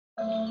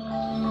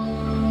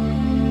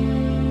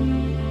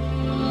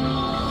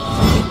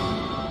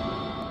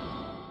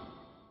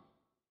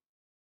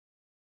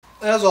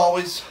As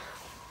always,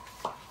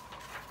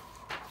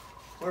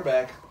 we're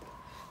back.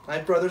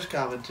 Night Brothers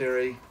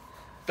commentary,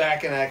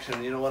 back in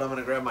action. You know what? I'm going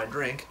to grab my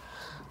drink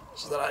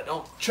so that I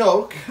don't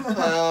choke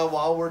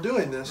while we're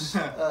doing this.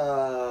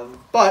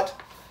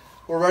 But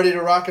we're ready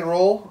to rock and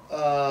roll.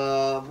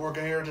 We're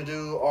here to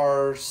do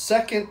our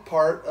second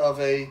part of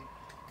a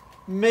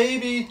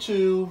maybe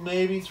 2,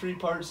 maybe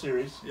 3-part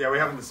series. Yeah, we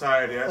haven't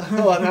decided yet.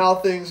 On how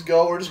things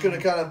go. We're just going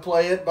to kind of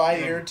play it by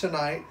ear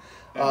tonight.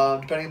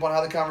 Depending upon how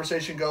the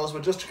conversation goes.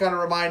 But just to kind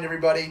of remind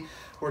everybody,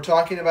 we're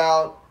talking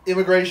about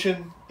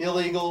immigration,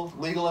 illegal,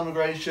 legal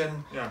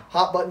immigration,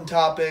 hot button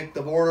topic,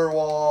 the border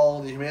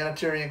wall, the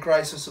humanitarian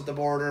crisis at the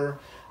border.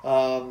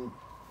 Kind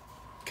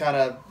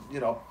of,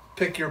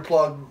 pick your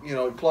plug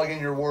in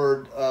your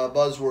word,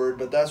 buzzword,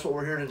 but that's what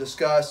we're here to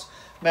discuss.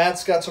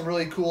 Matt's got some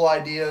really cool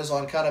ideas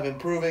on kind of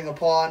improving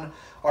upon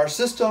our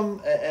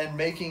system and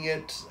making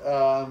it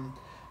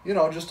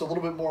just a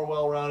little bit more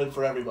well-rounded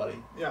for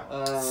everybody. Yeah.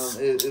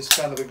 Is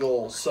kind of the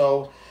goal.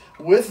 So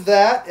with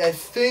that, I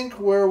think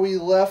where we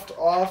left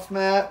off,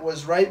 Matt,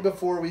 was right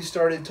before we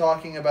started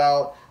talking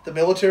about the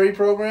military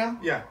program.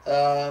 Yeah.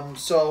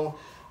 So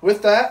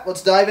with that,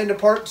 let's dive into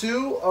part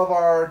 2 of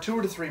our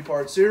 2 to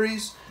 3-part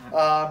series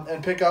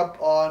and pick up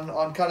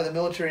on kind of the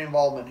military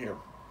involvement here.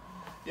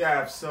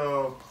 Yeah,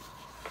 so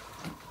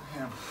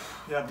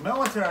the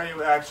military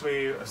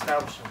actually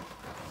established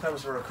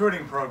a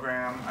recruiting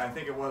program. I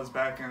think it was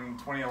back in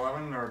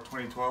 2011 or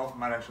 2012. It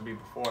might actually be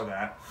before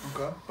that.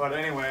 Okay. But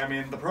anyway, I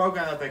mean, the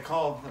program that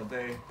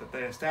they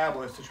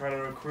established to try to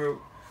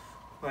recruit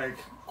like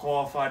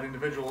qualified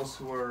individuals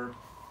who were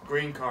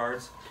green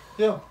cards.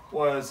 Yeah.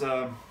 Was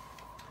the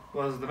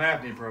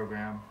MAVNI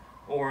program,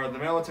 or the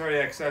Military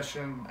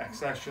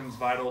Accessions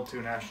Vital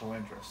to National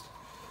Interest.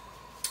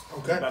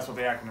 Okay. That's what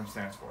the acronym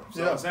stands for.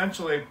 So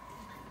essentially,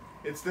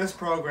 it's this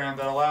program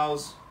that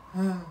allows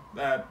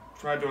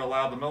tried to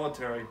allow the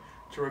military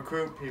to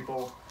recruit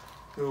people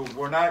who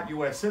were not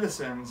U.S.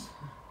 citizens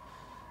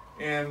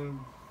in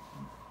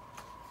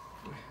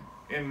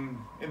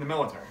the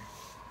military.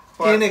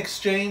 But in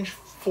exchange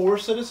for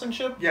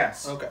citizenship?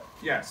 Yes. Okay.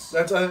 Yes.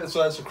 That's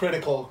a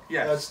critical.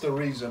 Yes. That's the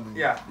reason.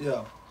 Yeah.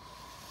 Yeah.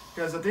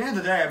 Because at the end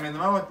of the day,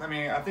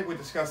 I think we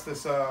discussed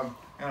this in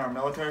our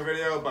military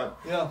video, but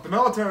the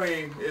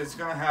military is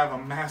going to have a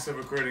massive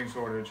recruiting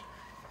shortage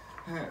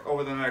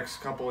over the next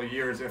couple of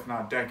years, if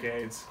not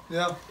decades.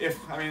 Yeah.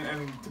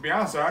 And to be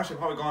honest, they're actually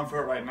probably going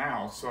for it right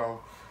now.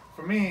 So,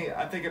 for me,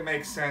 I think it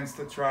makes sense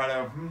to try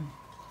to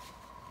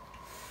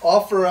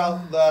offer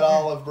out that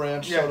olive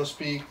branch, so to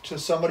speak, to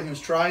somebody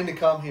who's trying to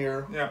come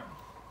here. Yeah.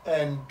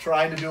 And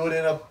trying to do it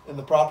in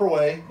the proper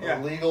way, a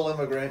legal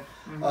immigrant,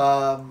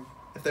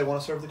 if they want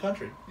to serve the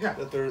country. Yeah.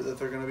 That they're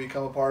going to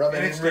become a part of,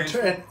 and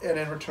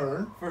in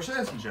return for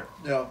citizenship.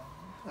 Yeah.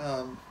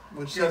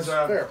 Which is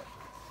fair.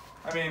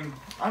 I mean,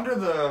 under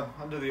the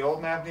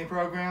old MAVNI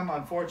program,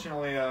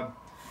 unfortunately, I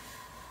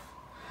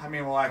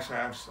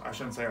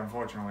shouldn't say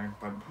unfortunately,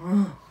 but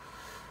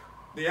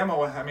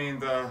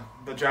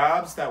the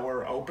jobs that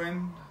were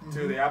open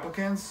to the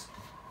applicants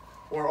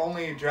were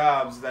only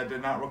jobs that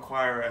did not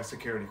require a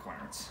security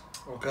clearance.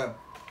 Okay.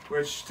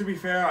 Which, to be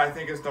fair, I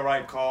think is the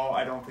right call.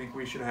 I don't think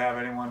we should have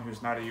anyone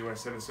who's not a U.S.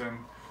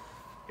 citizen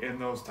in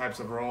those types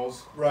of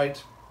roles.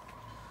 Right.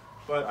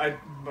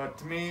 But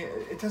to me,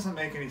 it doesn't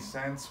make any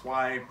sense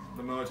why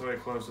the military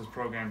closed this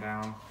program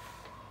down.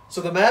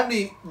 So the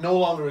MAVNI no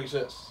longer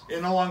exists?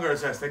 It no longer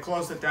exists. They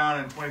closed it down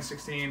in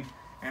 2016,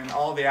 and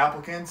all the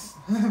applicants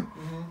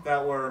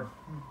that were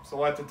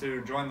selected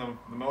to join the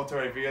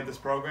military via this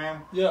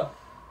program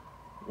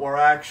were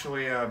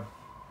actually are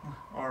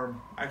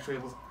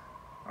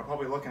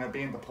probably looking at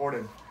being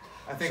deported.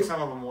 I think some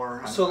of them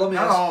were. So let me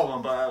not all of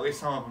them, but at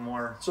least some of them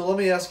were. So let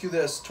me ask you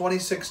this: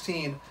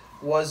 2016,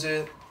 was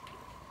it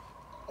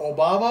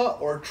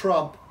Obama or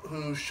Trump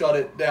who shut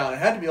it down? It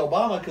had to be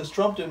Obama because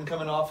Trump didn't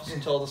come in office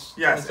until this.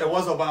 Yes, it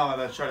was Obama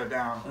that shut it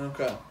down.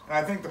 Okay. And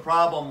I think the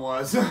problem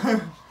was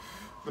the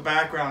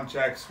background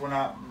checks were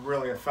not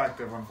really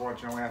effective,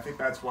 unfortunately. I think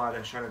that's why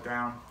they shut it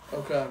down.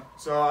 Okay.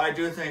 So I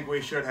do think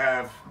we should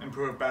have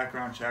improved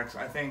background checks.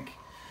 I think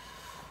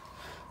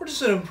we're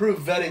just an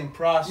improved vetting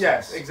process.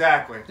 Yes,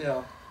 exactly.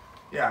 Yeah.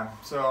 Yeah.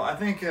 So I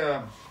think.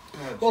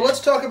 Well, let's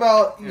talk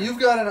about you've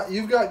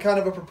got kind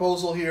of a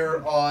proposal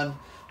here on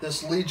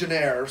this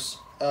Legionnaires.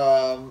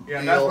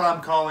 That's what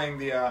I'm calling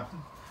the.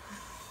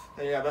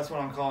 That's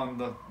what I'm calling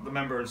the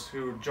members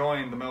who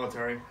joined the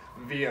military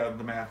via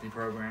the MAVNI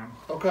program.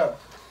 Okay.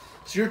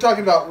 So you're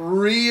talking about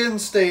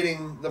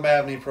reinstating the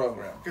MAVNI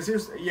program. Because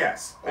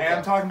I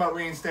am talking about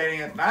reinstating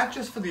it not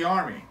just for the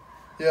Army,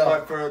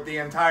 but for the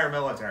entire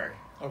military.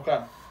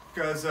 Okay.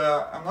 Because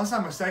unless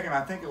I'm mistaken,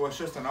 I think it was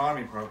just an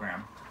Army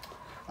program,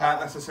 not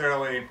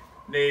necessarily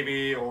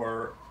Navy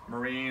or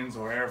Marines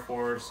or Air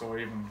Force or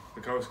even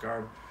the Coast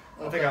Guard.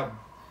 Okay.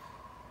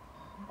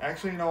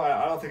 Actually, you know,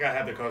 I don't think I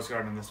had the Coast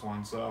Guard in this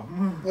one, so.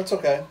 That's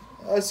okay.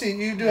 I see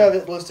you do have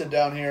it listed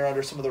down here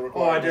under some of the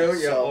requirements. Oh, I do?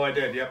 Yeah. So, I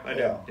did. Yep, I did.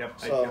 yeah. Yep,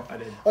 So, I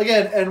did.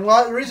 Again, and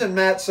the reason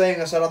Matt's saying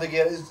this, I don't think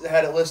he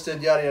had it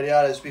listed, yada, yada,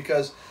 yada, is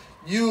because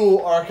you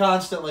are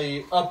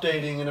constantly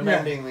updating and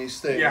amending these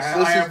things. Yeah,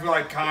 This I am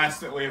like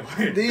constantly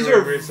like, these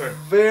doing are research.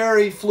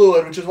 very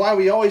fluid, which is why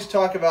we always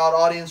talk about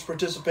audience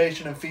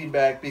participation and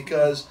feedback,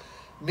 because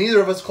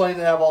neither of us claim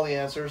to have all the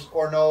answers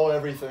or know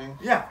everything.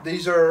 Yeah.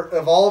 These are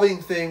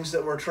evolving things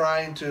that we're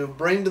trying to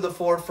bring to the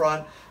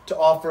forefront to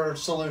offer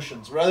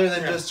solutions, rather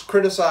than just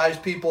criticize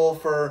people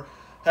for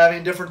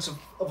having difference of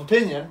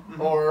opinion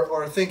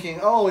or thinking,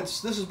 oh,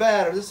 this is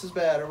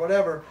bad or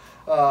whatever.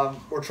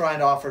 We're trying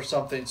to offer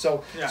something.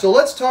 So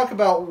let's talk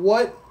about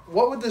what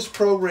would this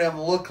program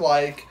look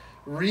like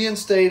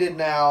reinstated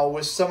now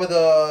with some of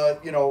the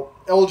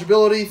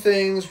eligibility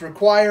things,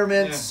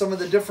 requirements, some of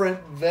the different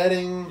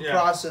vetting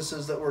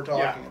processes that we're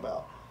talking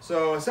about.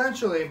 So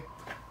essentially,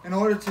 in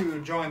order to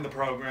join the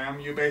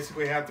program, you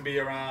basically have to be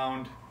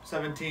around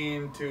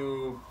 17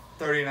 to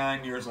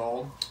 39 years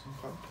old.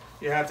 Okay.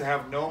 You have to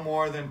have no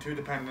more than 2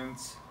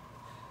 dependents.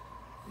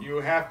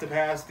 You have to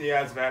pass the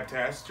ASVAB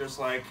test, just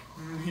like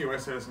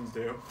U.S. citizens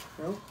do.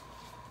 Yep.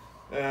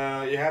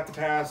 You have to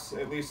pass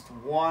at least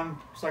 1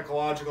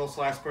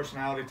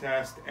 psychological/personality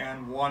test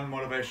and 1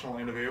 motivational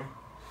interview.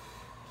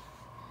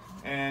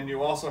 And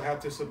you also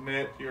have to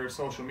submit your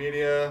social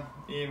media,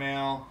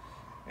 email,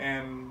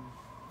 and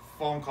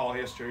phone call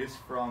histories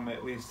from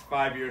at least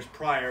 5 years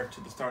prior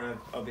to the start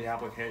of the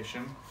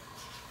application.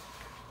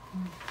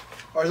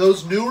 Are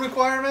those new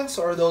requirements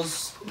or are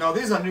those... No,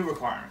 these are new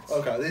requirements.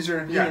 Okay, these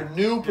are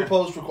new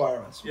proposed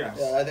requirements. Yes.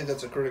 Yeah, I think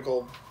that's a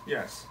critical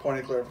point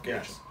of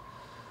clarification. Yes.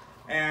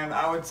 And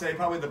I would say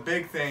probably the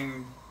big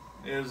thing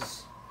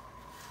is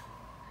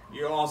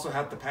you also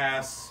have to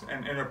pass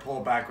an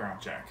Interpol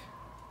background check.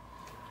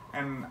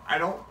 And I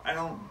don't,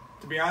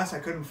 to be honest, I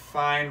couldn't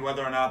find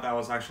whether or not that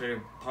was actually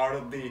part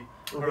of the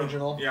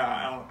original.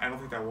 Yeah, I don't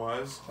think that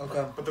was.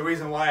 Okay. But the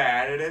reason why I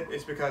added it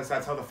is because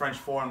that's how the French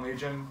Foreign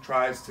Legion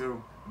tries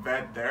to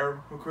vet their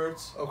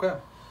recruits. Okay.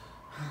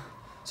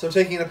 So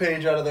taking a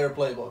page out of their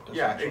playbook.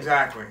 Yeah,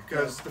 exactly.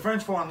 Because the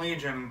French Foreign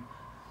Legion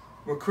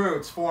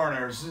recruits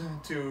foreigners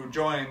to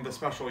join the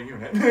special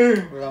unit.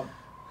 Yeah.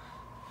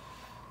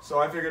 So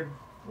I figured,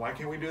 why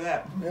can't we do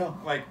that? Yeah.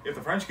 Like, if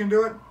the French can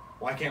do it,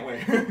 why can't we?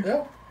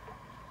 Yeah.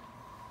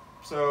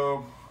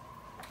 So,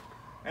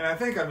 and I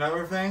think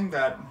another thing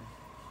that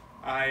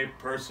I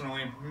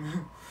personally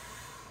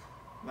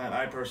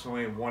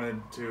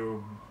wanted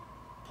to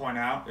point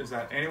out is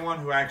that anyone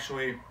who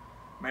actually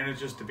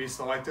manages to be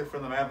selected for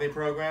the MAVNI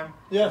program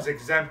is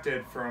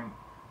exempted from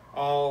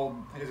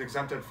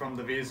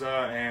the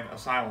visa and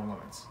asylum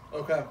limits.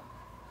 Okay.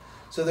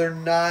 So they're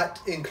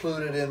not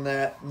included in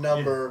that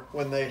number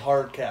when they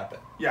hard cap it.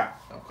 Yeah.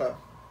 Okay.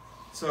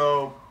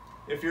 So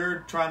if you're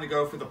trying to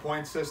go for the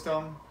point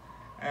system,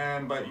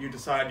 but you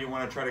decide you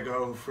want to try to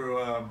go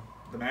through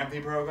the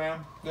MAVNI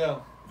program,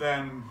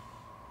 then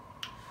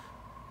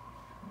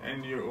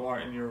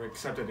you're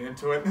accepted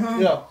into it,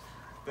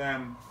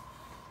 then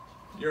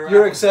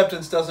your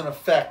acceptance doesn't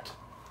affect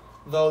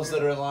those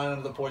that are in line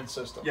under the point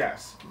system.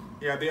 Yes.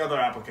 Yeah, the other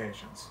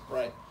applications.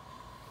 Right.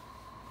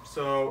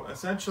 So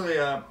essentially,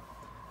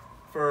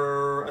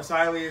 for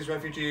asylees,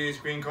 refugees,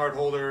 green card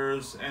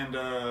holders, and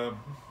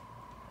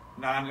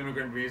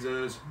non-immigrant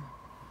visas,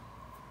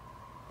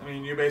 I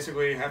mean, you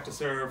basically have to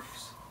serve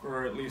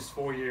for at least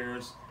 4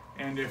 years.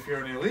 And if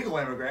you're an illegal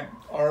immigrant...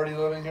 Already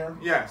living here?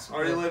 Yes,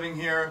 already living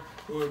here,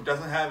 who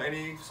doesn't have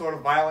any sort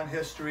of violent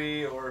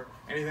history or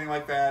anything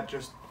like that,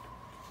 just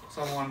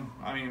someone,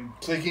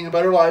 seeking a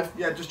better life.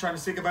 Yeah, just trying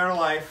to seek a better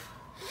life.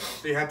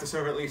 So you have to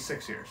serve at least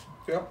 6 years.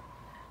 Yep.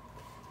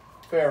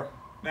 Fair.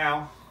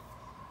 Now,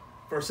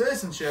 for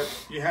citizenship,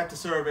 you have to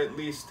serve at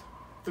least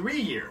 3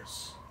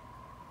 years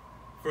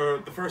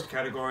for the first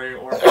category,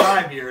 or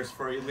 5 years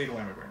for illegal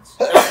immigrants.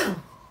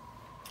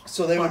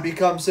 So they would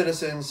become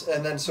citizens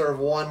and then serve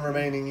 1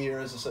 remaining year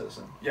as a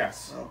citizen.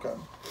 Yes. Okay.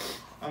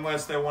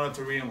 Unless they wanted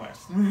to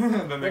re-enlist,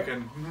 then they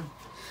can.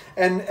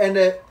 And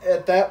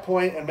at that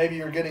point, and maybe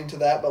you're getting to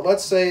that, but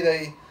let's say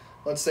they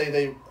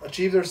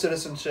achieve their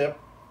citizenship,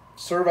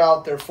 serve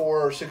out their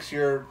 4 or 6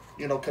 year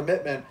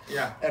commitment,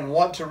 and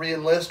want to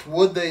re-enlist.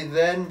 Would they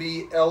then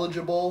be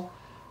eligible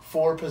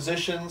for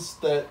positions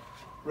that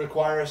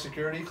require a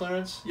security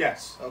clearance?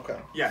 Yes. Okay.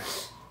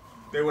 Yes.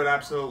 They would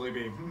absolutely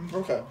be.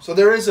 Okay. So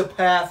there is a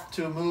path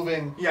to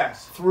moving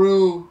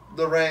through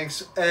the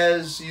ranks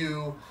as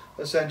you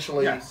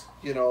essentially, Yes.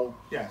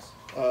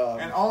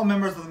 And all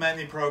members of the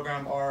MAVNI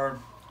program are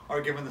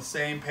given the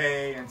same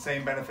pay and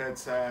same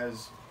benefits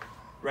as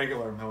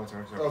regular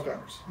military service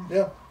members.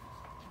 Yeah.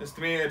 Just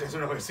to me, it doesn't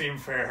really seem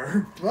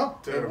fair. Well,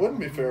 it wouldn't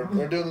be fair.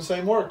 They're doing the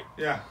same work.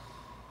 Yeah.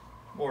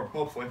 Or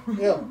hopefully.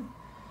 Yeah.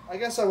 I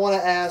guess I want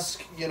to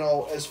ask,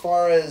 as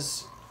far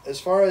as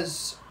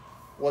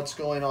what's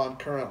going on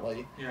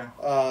currently. Yeah.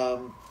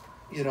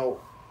 The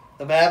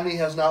MAVNI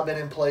has not been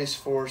in place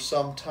for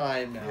some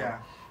time now. Yeah.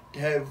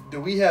 do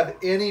we have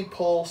any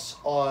pulse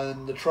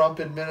on the Trump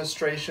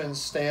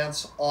administration's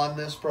stance on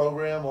this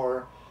program,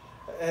 or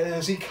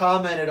has he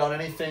commented on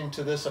anything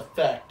to this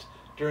effect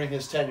during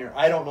his tenure?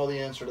 I don't know the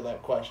answer to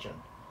that question.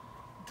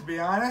 To be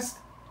honest,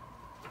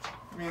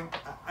 I mean,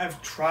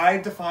 I've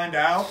tried to find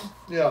out.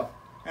 Yeah.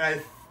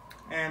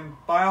 And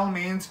by all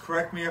means,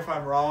 correct me if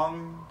I'm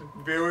wrong,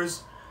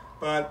 viewers,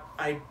 but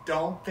I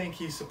don't think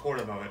he's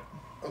supportive of it.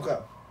 Okay.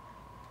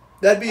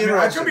 That'd be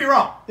interesting. I could be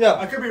wrong. Yeah.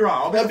 I could be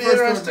wrong. That'd be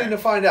interesting to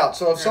find out.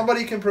 So if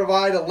somebody can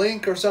provide a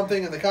link or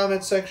something in the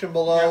comments section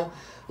below,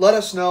 let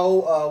us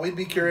know. We'd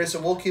be curious,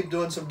 and we'll keep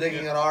doing some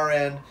digging on our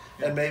end,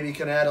 and maybe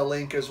can add a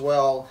link as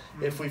well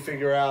if we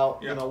figure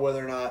out,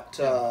 whether or not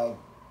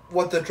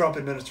what the Trump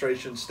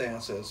administration's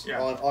stance is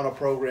on a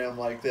program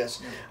like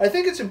this. I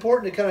think it's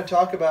important to kind of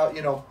talk about,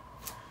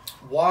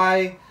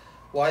 why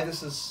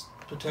this is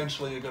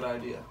potentially a good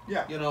idea.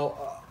 Yeah.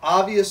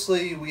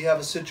 Obviously we have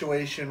a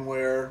situation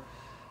where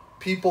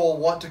people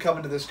want to come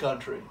into this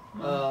country.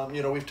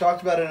 We've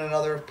talked about it in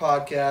other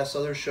podcasts,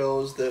 other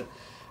shows, that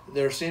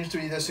there seems to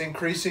be this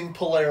increasing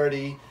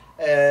polarity,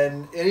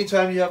 and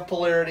anytime you have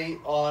polarity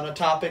on a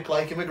topic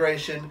like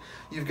immigration,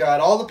 you've got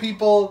all the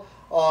people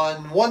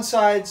on one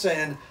side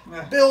saying,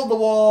 build the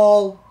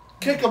wall,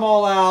 kick them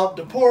all out,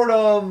 deport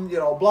them,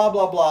 blah,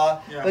 blah,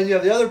 blah. Yeah. Then you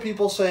have the other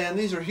people saying,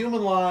 these are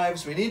human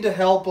lives, we need to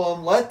help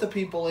them, let the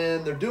people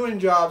in, they're doing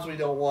jobs we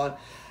don't want.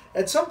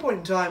 At some point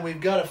in time,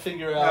 we've got to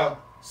figure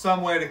out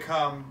some way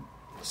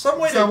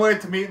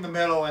to meet in the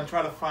middle and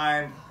try to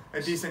find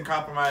a decent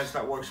compromise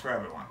that works for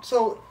everyone.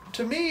 So,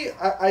 to me,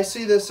 I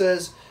see this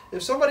as,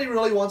 if somebody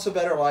really wants a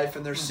better life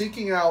and they're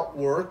seeking out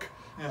work,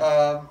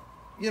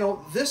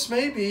 this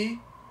may be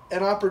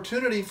an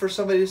opportunity for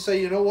somebody to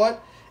say, you know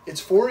what, it's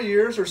 4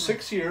 years or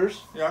 6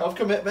 years of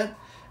commitment,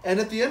 and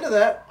at the end of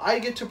that, I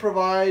get to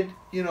provide,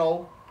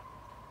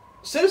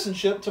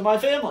 citizenship to my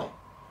family.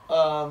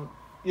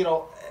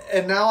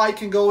 And now I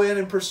can go in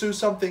and pursue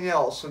something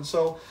else. And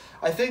so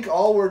I think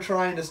all we're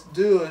trying to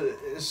do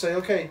is say,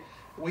 okay,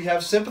 we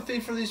have sympathy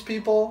for these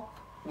people.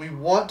 We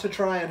want to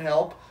try and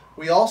help.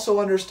 We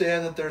also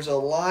understand that there's a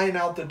line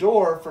out the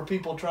door for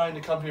people trying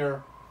to come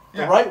here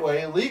the right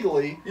way,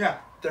 legally. Yeah.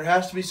 There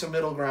has to be some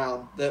middle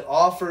ground that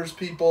offers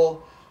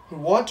people who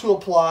want to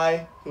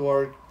apply, who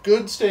are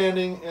good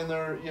standing in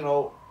their,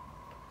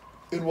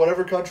 in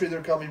whatever country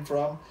they're coming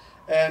from,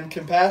 and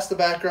can pass the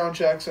background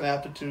checks and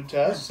aptitude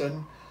tests,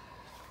 and,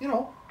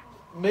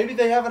 maybe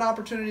they have an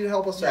opportunity to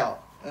help us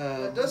out.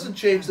 It doesn't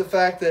change the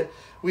fact that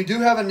we do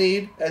have a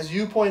need, as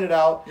you pointed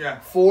out,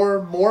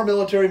 for more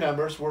military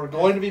members. We're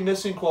going to be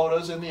missing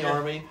quotas in the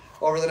Army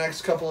over the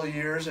next couple of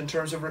years in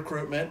terms of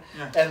recruitment.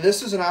 And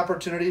this is an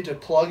opportunity to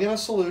plug in a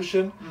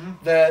solution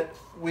that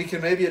we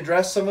can maybe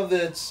address some of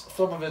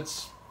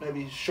its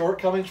maybe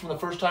shortcomings from the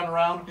first time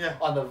around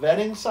on the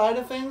vetting side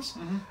of things,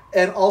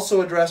 and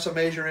also address a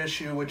major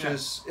issue, which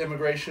is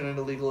immigration and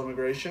illegal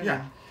immigration.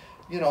 Yeah.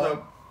 And,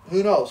 so,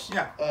 who knows?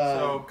 Yeah.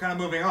 So kind of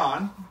moving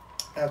on.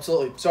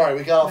 Absolutely. Sorry,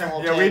 we got off a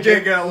little tangent. We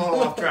did get a little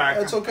off track.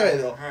 That's okay,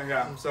 though.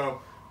 Yeah.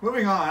 So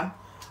moving on,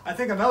 I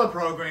think another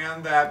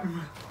program that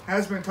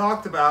has been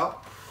talked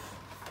about,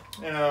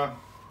 that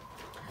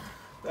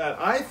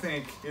I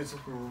think is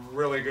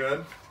really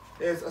good,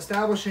 is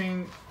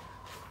establishing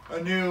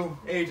a new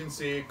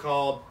agency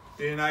called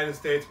the United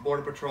States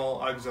Border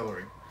Patrol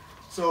Auxiliary.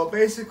 So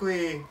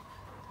basically,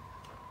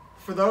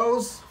 for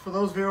those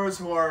viewers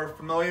who are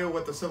familiar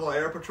with the Civil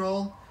Air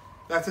Patrol,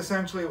 that's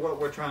essentially what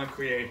we're trying to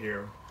create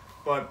here,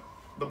 but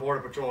the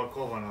Border Patrol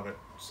equivalent of it.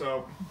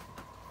 So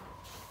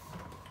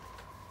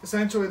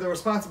essentially the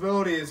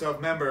responsibilities of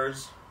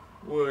members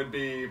would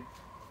be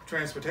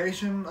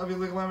transportation of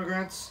illegal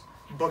immigrants,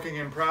 booking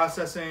and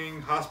processing,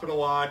 hospital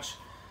watch,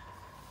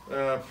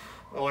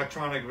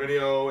 electronic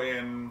video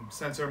and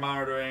sensor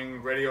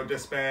monitoring, radio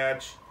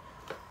dispatch,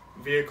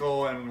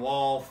 vehicle and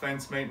wall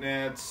fence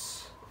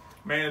maintenance,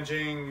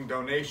 managing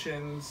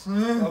donations.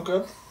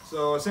 Okay.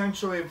 So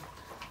essentially,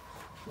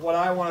 what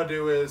I want to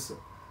do is,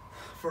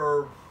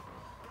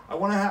 I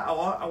want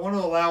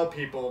to allow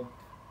people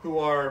who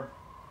are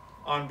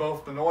on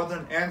both the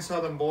northern and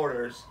southern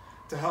borders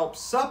to help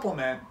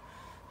supplement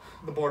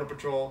the Border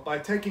Patrol by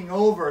taking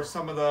over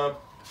some of the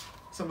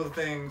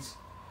things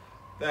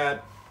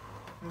that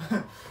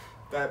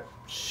that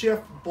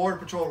shift Border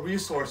Patrol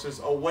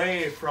resources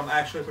away from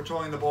actually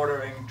patrolling the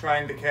border and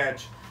trying to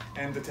catch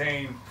and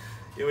detain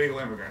illegal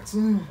immigrants.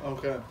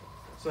 Okay.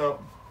 So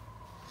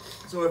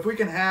if we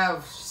can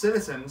have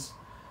citizens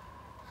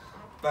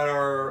that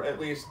are at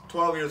least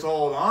 12 years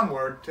old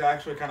onward to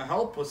actually kind of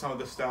help with some of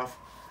this stuff,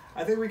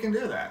 I think we can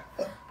do that.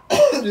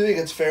 Do you think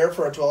it's fair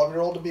for a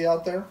 12-year-old to be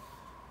out there?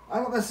 I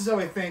don't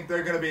necessarily think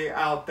they're going to be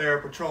out there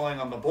patrolling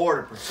on the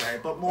border per se,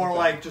 but more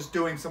like just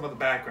doing some of the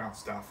background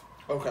stuff.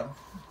 Okay.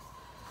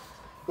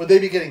 Would they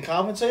be getting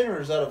compensated, or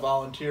is that a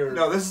volunteer?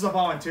 No, this is a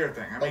volunteer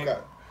thing. I mean,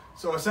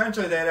 so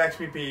essentially they'd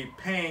actually be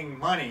paying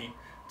money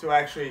to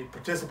actually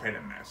participate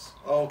in this.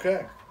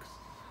 Okay.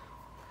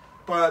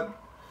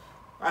 But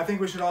I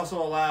think we should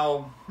also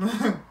allow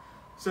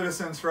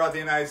citizens throughout the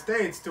United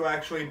States to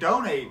actually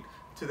donate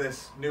to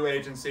this new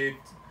agency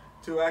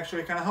to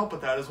actually kind of help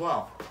with that as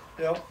well.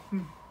 Yep.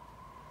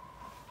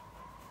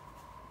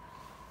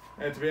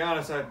 And to be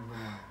honest, I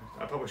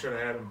probably should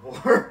have added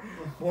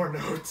more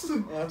notes.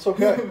 That's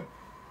okay.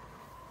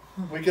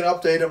 We can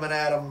update them and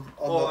add them.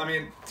 Well, I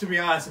mean, to be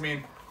honest,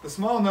 the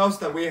small notes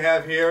that we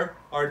have here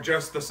are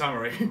just the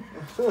summary.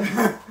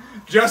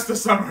 Just the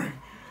summary.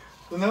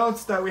 The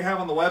notes that we have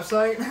on the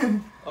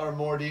website are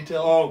more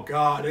detailed. Oh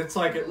God, it's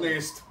like at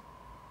least,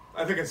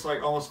 I think it's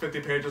like almost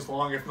 50 pages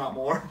long, if not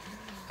more.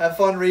 Have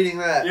fun reading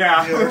that.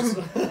 Yeah.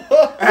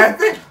 I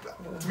think,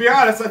 to be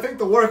honest, I think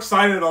the works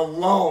cited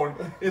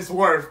alone is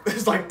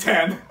like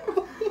 10.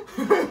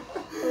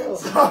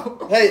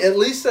 So, hey, at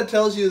least that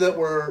tells you that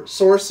we're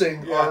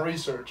sourcing our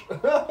research.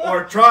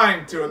 Or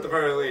trying to, at the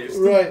very least.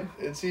 Right.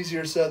 It's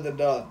easier said than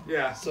done.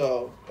 Yeah.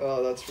 So,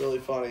 that's really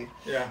funny.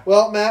 Yeah.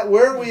 Well, Matt,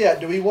 where are we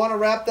at? Do we want to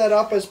wrap that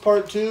up as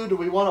part 2? Do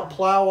we want to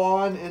plow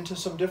on into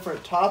some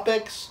different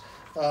topics?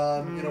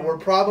 We're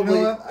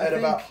probably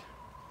about...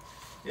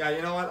 Yeah,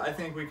 you know what? I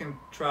think we can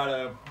try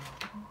to...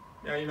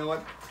 Yeah, you know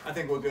what? I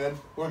think we're good.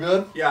 We're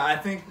good? Yeah, I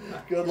think...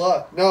 Good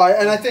luck. No,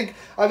 I think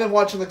I've been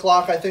watching the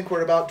clock. I think we're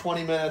at about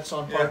 20 minutes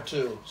on part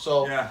 2.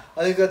 So I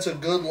think that's a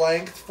good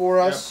length for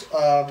us.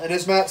 Yep. And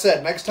as Matt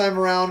said, next time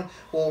around,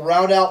 we'll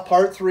round out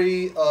part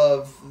 3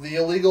 of the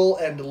illegal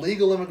and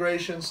legal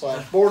immigration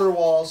 / border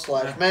wall /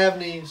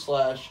 MAVNI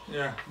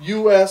 /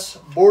 U.S.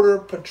 Border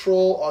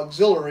Patrol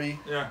Auxiliary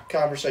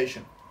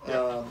conversation.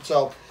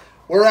 So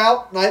we're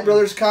out. Knight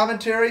Brothers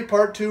Commentary,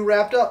 part 2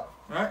 wrapped up.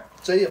 All right.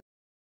 See ya.